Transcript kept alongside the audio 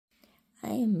I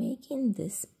am making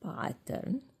this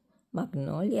pattern,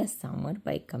 Magnolia Summer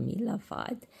by Camilla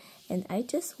Vad, and I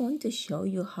just want to show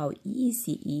you how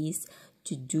easy it is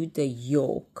to do the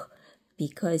yoke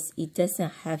because it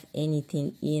doesn't have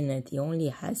anything in it. It only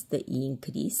has the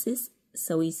increases,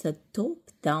 so it's a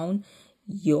top-down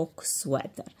yoke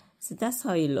sweater. So that's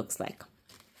how it looks like.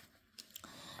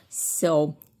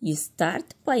 So you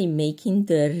start by making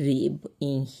the rib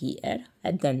in here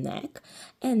at the neck,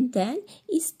 and then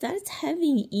it starts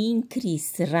having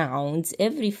increase rounds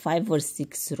every 5 or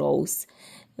 6 rows,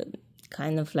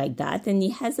 kind of like that. And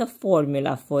it has a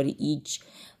formula for each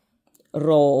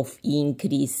row of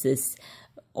increases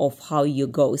of how you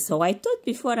go. So I thought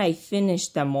before I finish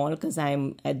them all, because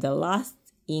I'm at the last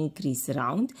increase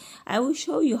round, I will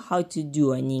show you how to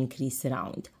do an increase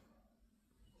round.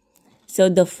 So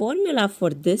the formula for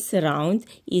this round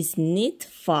is knit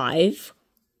 5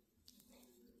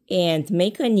 and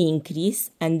make an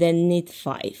increase and then knit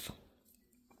 5.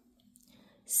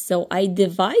 So I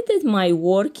divided my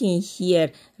work in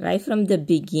here right from the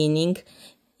beginning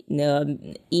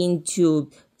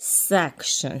into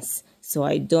sections, so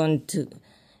I don't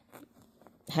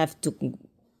have to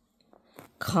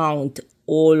count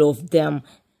all of them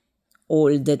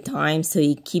all the time, so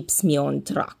it keeps me on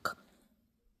track.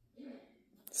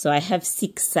 So I have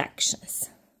 6 sections.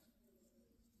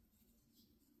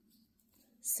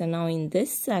 So now in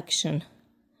this section,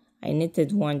 I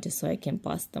knitted 1 just so I can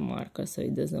pass the marker so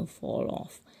it doesn't fall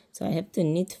off. So I have to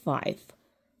knit 5.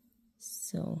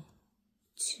 So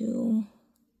 2,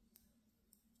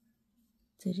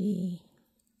 3,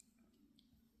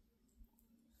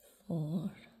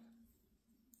 4,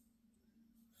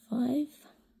 5,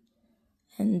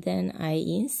 and then I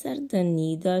insert the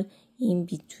needle in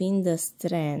between the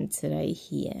strands right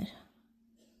here.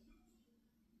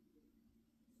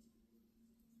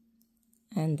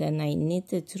 And then I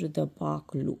knit it through the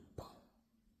back loop.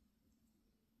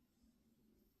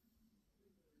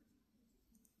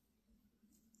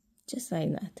 Just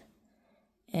like that.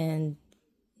 And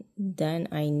then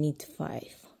I knit 5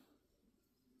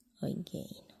 again.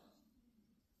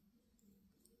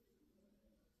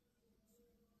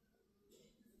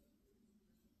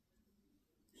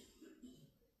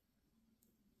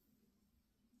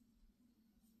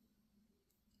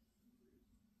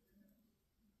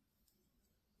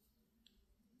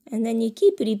 And then you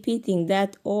keep repeating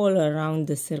that all around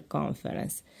the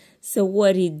circumference. So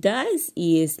what it does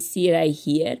is, see right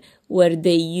here, where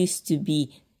there used to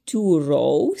be 2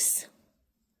 rows,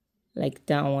 like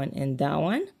that one and that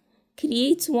one,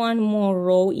 creates 1 more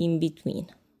row in between.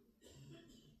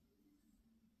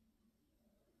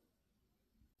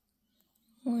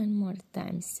 One more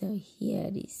time. So here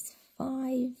is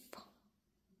 5,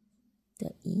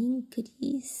 the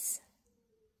increase,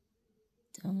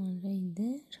 that one right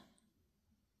there.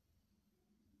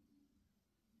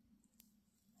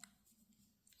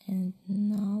 And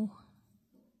now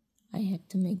I have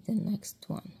to make the next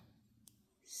one.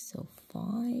 So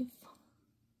 5.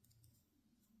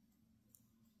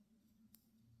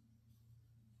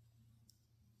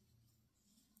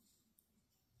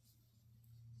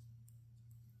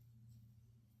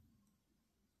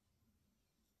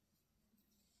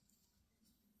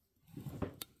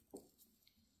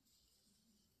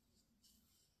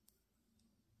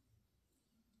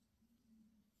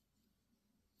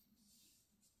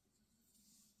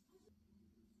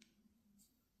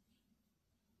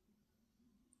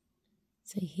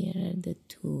 So here are the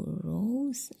 2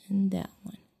 rows and that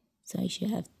one. So I should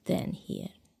have 10 here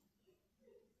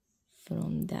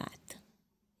from that.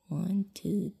 1,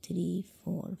 2, 3,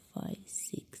 4, 5,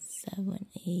 6, 7,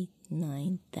 8,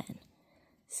 9, 10.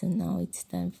 So now it's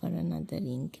time for another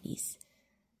increase.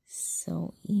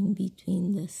 So in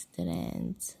between the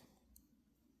strands,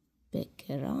 pick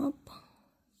it up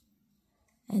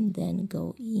and then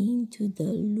go into the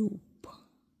loop.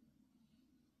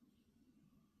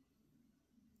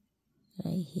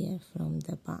 Right here from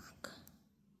the back.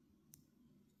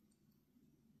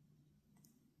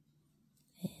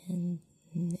 And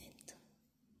knit.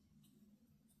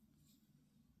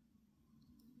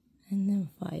 And then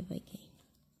 5 again.